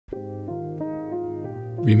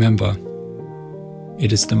Remember,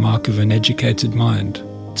 it is the mark of an educated mind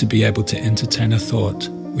to be able to entertain a thought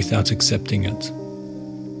without accepting it.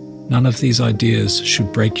 None of these ideas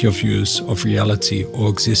should break your views of reality or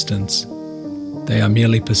existence. They are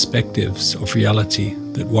merely perspectives of reality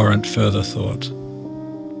that warrant further thought.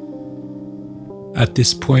 At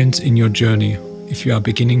this point in your journey, if you are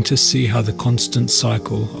beginning to see how the constant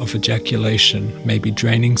cycle of ejaculation may be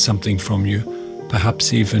draining something from you,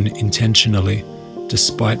 perhaps even intentionally,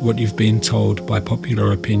 despite what you've been told by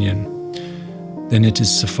popular opinion, then it is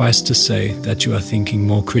suffice to say that you are thinking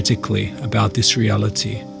more critically about this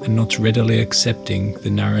reality and not readily accepting the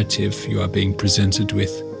narrative you are being presented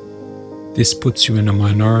with. This puts you in a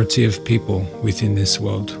minority of people within this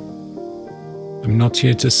world. I'm not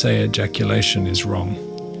here to say ejaculation is wrong,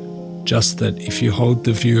 just that if you hold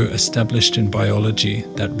the view established in biology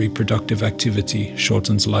that reproductive activity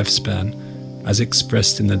shortens lifespan, as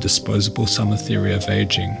expressed in the disposable summer theory of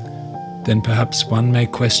aging, then perhaps one may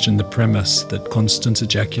question the premise that constant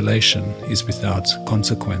ejaculation is without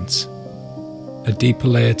consequence. A deeper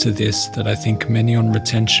layer to this that I think many on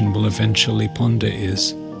retention will eventually ponder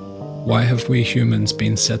is, why have we humans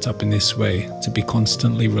been set up in this way to be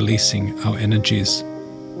constantly releasing our energies?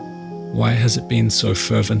 Why has it been so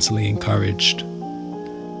fervently encouraged?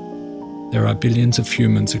 There are billions of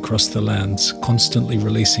humans across the lands constantly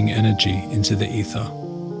releasing energy into the ether.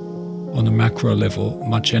 On a macro level,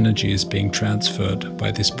 much energy is being transferred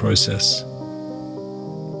by this process.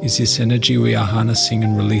 Is this energy we are harnessing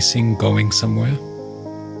and releasing going somewhere?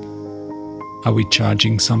 Are we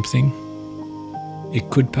charging something? It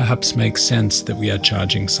could perhaps make sense that we are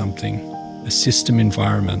charging something, a system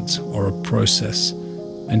environment or a process,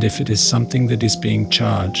 and if it is something that is being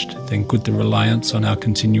charged, then could the reliance on our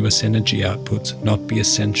continuous energy output not be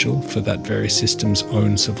essential for that very system's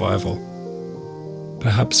own survival?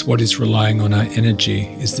 Perhaps what is relying on our energy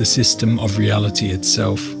is the system of reality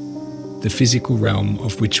itself. The physical realm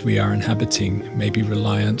of which we are inhabiting may be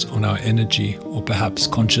reliant on our energy or perhaps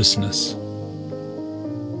consciousness.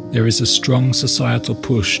 There is a strong societal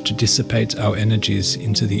push to dissipate our energies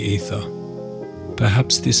into the ether.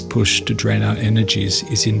 Perhaps this push to drain our energies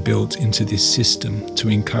is inbuilt into this system to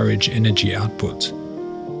encourage energy output.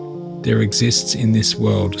 There exists in this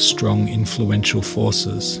world strong influential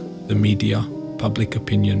forces, the media, public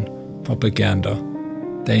opinion, propaganda.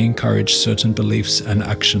 They encourage certain beliefs and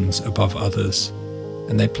actions above others,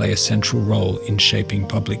 and they play a central role in shaping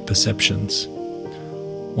public perceptions.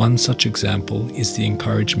 One such example is the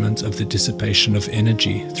encouragement of the dissipation of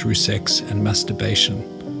energy through sex and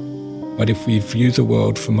masturbation. But if we view the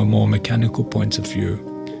world from a more mechanical point of view,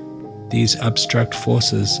 these abstract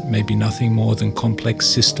forces may be nothing more than complex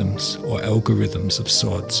systems or algorithms of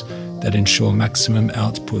sorts that ensure maximum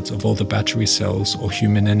output of all the battery cells or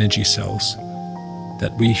human energy cells.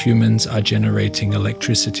 That we humans are generating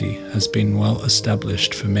electricity has been well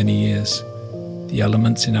established for many years. The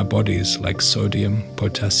elements in our bodies like sodium,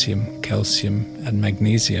 potassium, calcium, and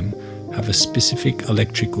magnesium have a specific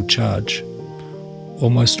electrical charge.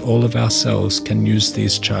 Almost all of our cells can use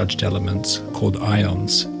these charged elements, called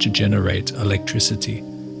ions, to generate electricity.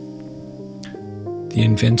 The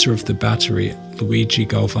inventor of the battery, Luigi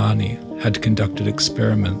Galvani, had conducted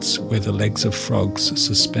experiments where the legs of frogs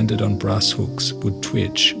suspended on brass hooks would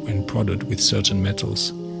twitch when prodded with certain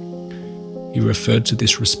metals. He referred to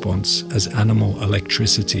this response as animal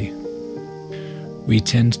electricity. We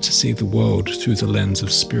tend to see the world through the lens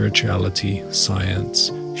of spirituality,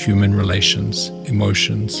 science, human relations,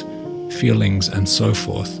 emotions, feelings, and so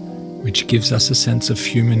forth, which gives us a sense of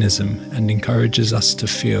humanism and encourages us to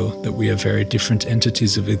feel that we are very different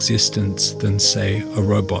entities of existence than, say, a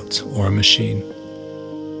robot or a machine.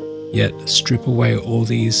 Yet, strip away all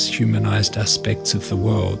these humanized aspects of the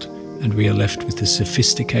world, and we are left with a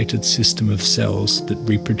sophisticated system of cells that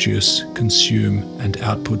reproduce, consume, and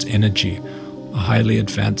output energy, a highly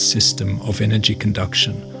advanced system of energy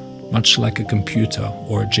conduction, much like a computer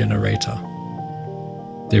or a generator.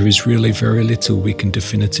 There is really very little we can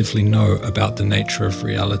definitively know about the nature of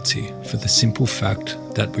reality for the simple fact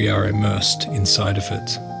that we are immersed inside of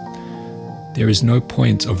it. There is no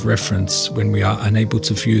point of reference when we are unable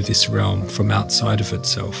to view this realm from outside of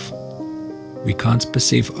itself. We can't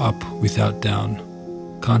perceive up without down,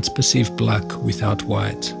 can't perceive black without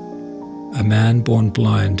white. A man born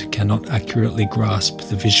blind cannot accurately grasp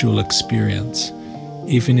the visual experience,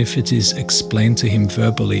 even if it is explained to him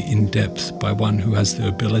verbally in depth by one who has the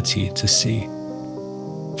ability to see.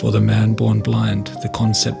 For the man born blind, the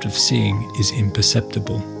concept of seeing is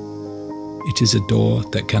imperceptible. It is a door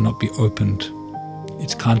that cannot be opened.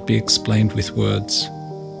 It can't be explained with words.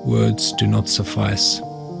 Words do not suffice.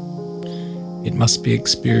 It must be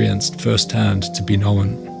experienced firsthand to be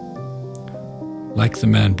known. Like the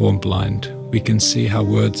man born blind, we can see how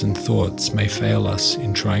words and thoughts may fail us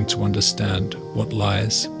in trying to understand what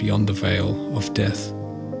lies beyond the veil of death.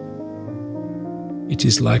 It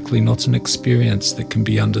is likely not an experience that can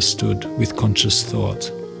be understood with conscious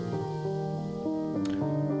thought.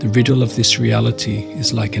 The riddle of this reality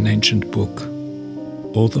is like an ancient book.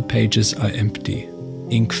 All the pages are empty,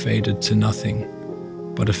 ink faded to nothing,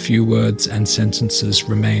 but a few words and sentences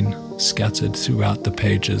remain scattered throughout the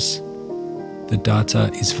pages. The data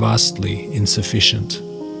is vastly insufficient,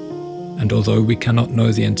 and although we cannot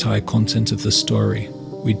know the entire content of the story,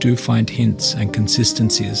 we do find hints and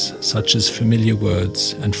consistencies such as familiar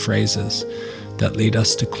words and phrases that lead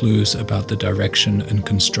us to clues about the direction and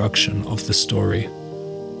construction of the story,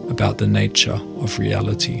 about the nature of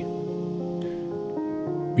reality.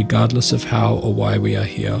 Regardless of how or why we are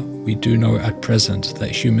here, we do know at present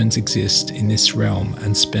that humans exist in this realm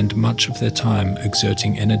and spend much of their time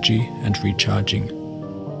exerting energy and recharging.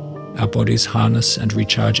 Our bodies harness and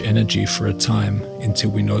recharge energy for a time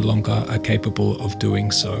until we no longer are capable of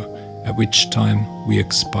doing so, at which time we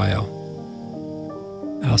expire.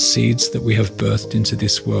 Our seeds that we have birthed into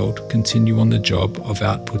this world continue on the job of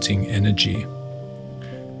outputting energy.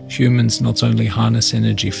 Humans not only harness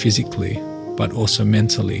energy physically, but also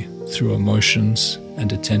mentally through emotions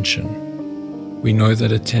and attention. We know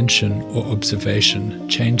that attention or observation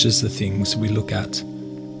changes the things we look at,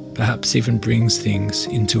 perhaps even brings things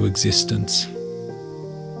into existence.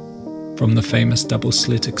 From the famous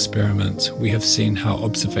double-slit experiment, we have seen how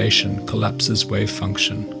observation collapses wave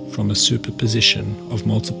function from a superposition of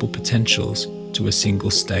multiple potentials to a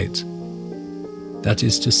single state. That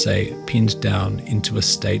is to say, pinned down into a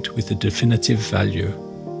state with a definitive value,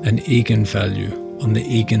 an eigenvalue on the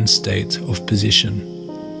eigenstate of position.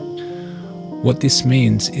 What this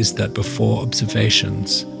means is that before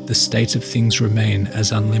observations, the state of things remain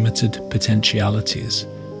as unlimited potentialities,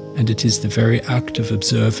 and it is the very act of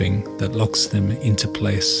observing that locks them into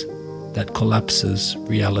place, that collapses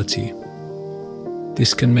reality.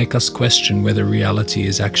 This can make us question whether reality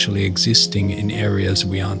is actually existing in areas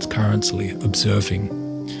we aren't currently observing.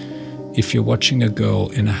 If you're watching a girl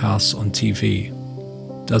in a house on TV,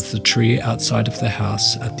 does the tree outside of the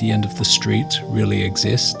house at the end of the street really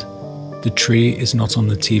exist? The tree is not on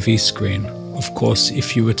the TV screen. Of course,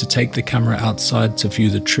 if you were to take the camera outside to view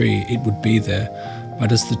the tree, it would be there.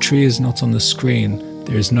 But as the tree is not on the screen,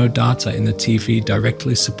 there is no data in the TV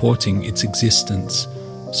directly supporting its existence.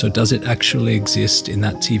 So does it actually exist in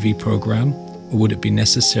that TV program? Or would it be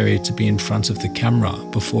necessary to be in front of the camera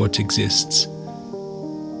before it exists?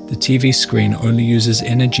 The TV screen only uses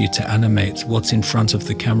energy to animate what's in front of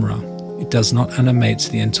the camera. It does not animate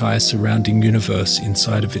the entire surrounding universe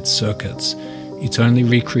inside of its circuits. It only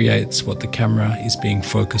recreates what the camera is being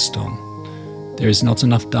focused on. There is not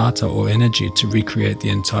enough data or energy to recreate the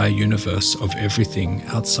entire universe of everything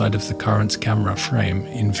outside of the current camera frame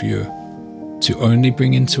in view. To only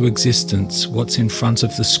bring into existence what's in front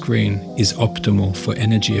of the screen is optimal for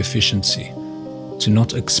energy efficiency. To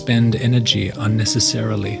not expend energy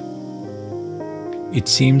unnecessarily. It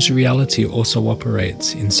seems reality also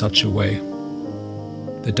operates in such a way.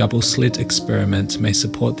 The double-slit experiment may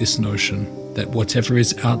support this notion that whatever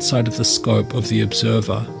is outside of the scope of the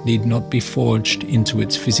observer need not be forged into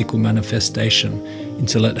its physical manifestation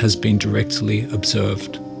until it has been directly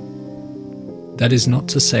observed. That is not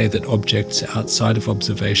to say that objects outside of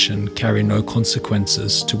observation carry no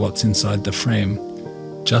consequences to what's inside the frame,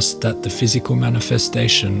 just that the physical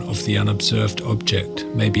manifestation of the unobserved object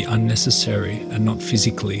may be unnecessary and not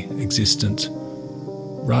physically existent.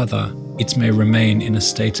 Rather, it may remain in a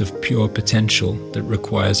state of pure potential that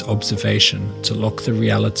requires observation to lock the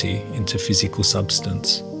reality into physical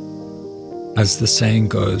substance. As the saying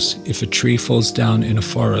goes, if a tree falls down in a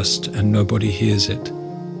forest and nobody hears it,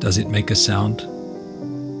 does it make a sound?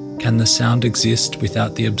 Can the sound exist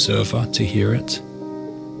without the observer to hear it?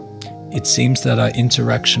 It seems that our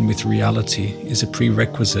interaction with reality is a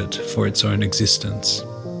prerequisite for its own existence.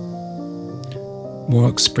 More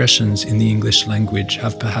expressions in the English language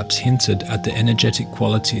have perhaps hinted at the energetic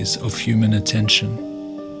qualities of human attention.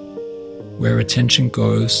 Where attention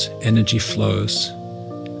goes, energy flows,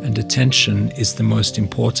 and attention is the most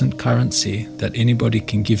important currency that anybody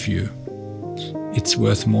can give you. It's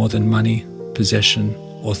worth more than money, possession,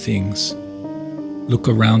 or things. Look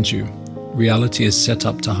around you. Reality is set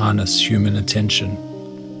up to harness human attention.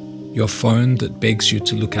 Your phone that begs you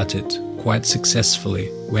to look at it quite successfully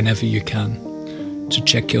whenever you can, to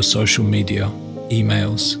check your social media,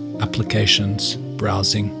 emails, applications,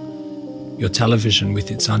 browsing. Your television with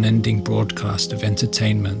its unending broadcast of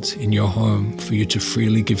entertainment in your home for you to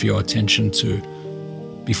freely give your attention to.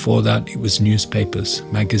 Before that, it was newspapers,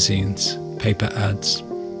 magazines, paper ads.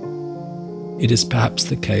 It is perhaps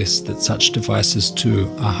the case that such devices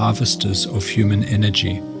too are harvesters of human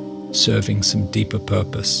energy, serving some deeper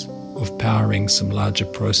purpose, of powering some larger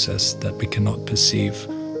process that we cannot perceive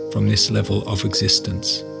from this level of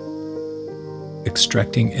existence.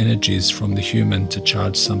 Extracting energies from the human to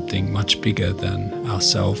charge something much bigger than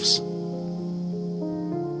ourselves.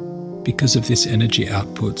 Because of this energy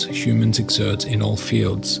output humans exert in all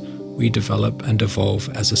fields, we develop and evolve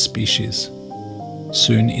as a species,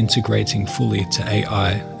 soon integrating fully to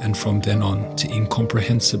AI and from then on to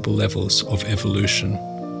incomprehensible levels of evolution.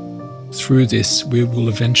 Through this, we will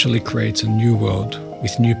eventually create a new world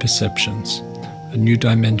with new perceptions, a new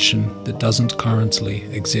dimension that doesn't currently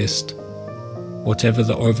exist. Whatever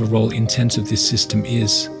the overall intent of this system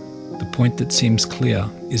is, the point that seems clear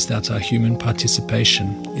is that our human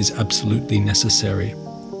participation is absolutely necessary.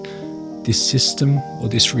 This system or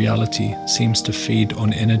this reality seems to feed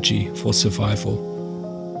on energy for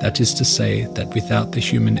survival. That is to say that without the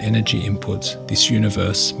human energy input, this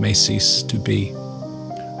universe may cease to be.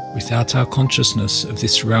 Without our consciousness of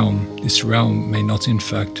this realm may not in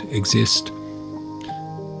fact exist.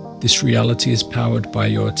 This reality is powered by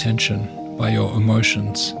your attention, by your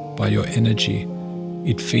emotions, by your energy.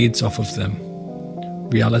 It feeds off of them.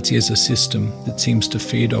 Reality is a system that seems to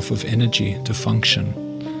feed off of energy to function.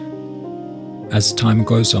 As time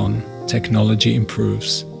goes on, technology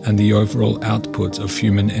improves and the overall output of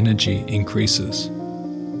human energy increases.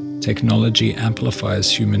 Technology amplifies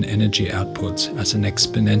human energy output at an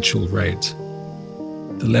exponential rate.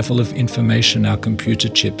 The level of information our computer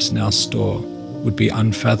chips now store would be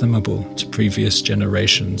unfathomable to previous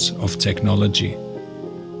generations of technology.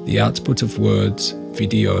 The output of words,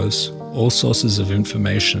 videos, all sources of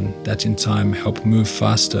information that in time help move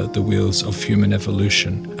faster the wheels of human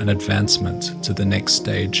evolution and advancement to the next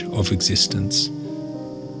stage of existence.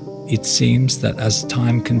 It seems that as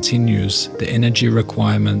time continues, the energy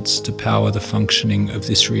requirements to power the functioning of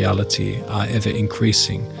this reality are ever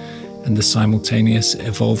increasing, and the simultaneous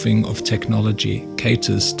evolving of technology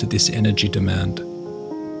caters to this energy demand.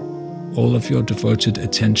 All of your devoted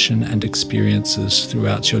attention and experiences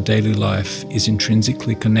throughout your daily life is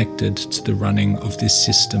intrinsically connected to the running of this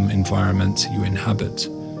system environment you inhabit.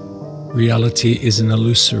 Reality is an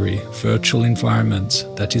illusory, virtual environment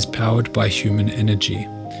that is powered by human energy.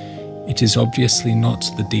 It is obviously not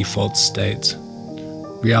the default state.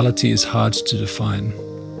 Reality is hard to define.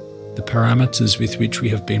 The parameters with which we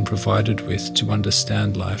have been provided with to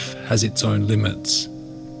understand life has its own limits.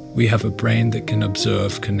 We have a brain that can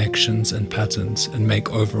observe connections and patterns and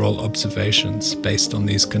make overall observations based on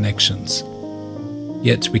these connections.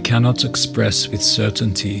 Yet we cannot express with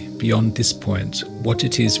certainty beyond this point what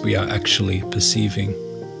it is we are actually perceiving.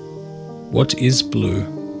 What is blue?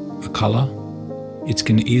 A color? It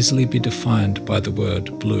can easily be defined by the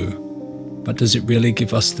word blue, but does it really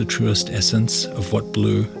give us the truest essence of what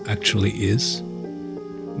blue actually is?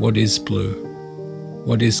 What is blue?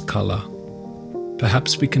 What is color?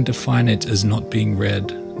 Perhaps we can define it as not being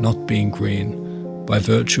red, not being green. By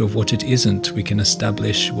virtue of what it isn't, we can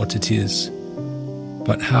establish what it is.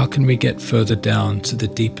 But how can we get further down to the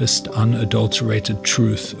deepest, unadulterated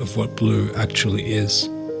truth of what blue actually is?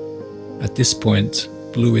 At this point,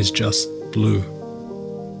 blue is just blue.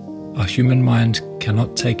 Our human mind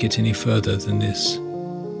cannot take it any further than this.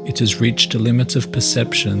 It has reached a limit of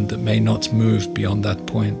perception that may not move beyond that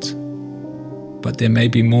point. But there may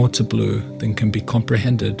be more to blue than can be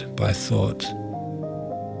comprehended by thought.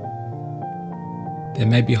 There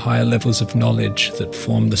may be higher levels of knowledge that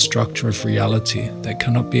form the structure of reality that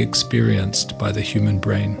cannot be experienced by the human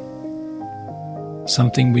brain.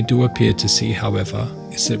 Something we do appear to see, however,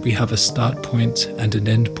 is that we have a start point and an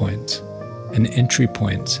end point, an entry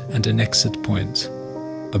point and an exit point,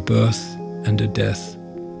 a birth and a death.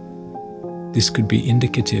 This could be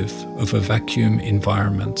indicative of a vacuum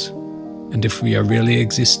environment. And if we are really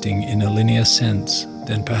existing in a linear sense,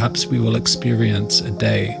 then perhaps we will experience a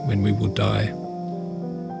day when we will die.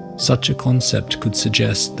 Such a concept could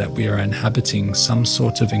suggest that we are inhabiting some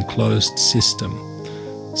sort of enclosed system,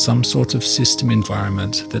 some sort of system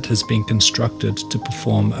environment that has been constructed to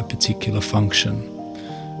perform a particular function,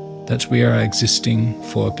 that we are existing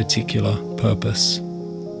for a particular purpose.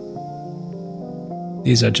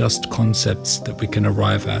 These are just concepts that we can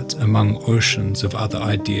arrive at among oceans of other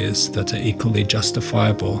ideas that are equally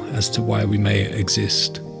justifiable as to why we may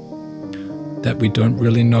exist. That we don't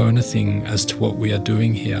really know anything as to what we are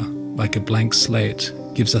doing here, like a blank slate,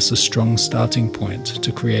 gives us a strong starting point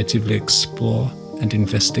to creatively explore and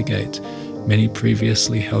investigate many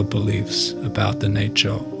previously held beliefs about the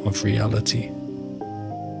nature of reality.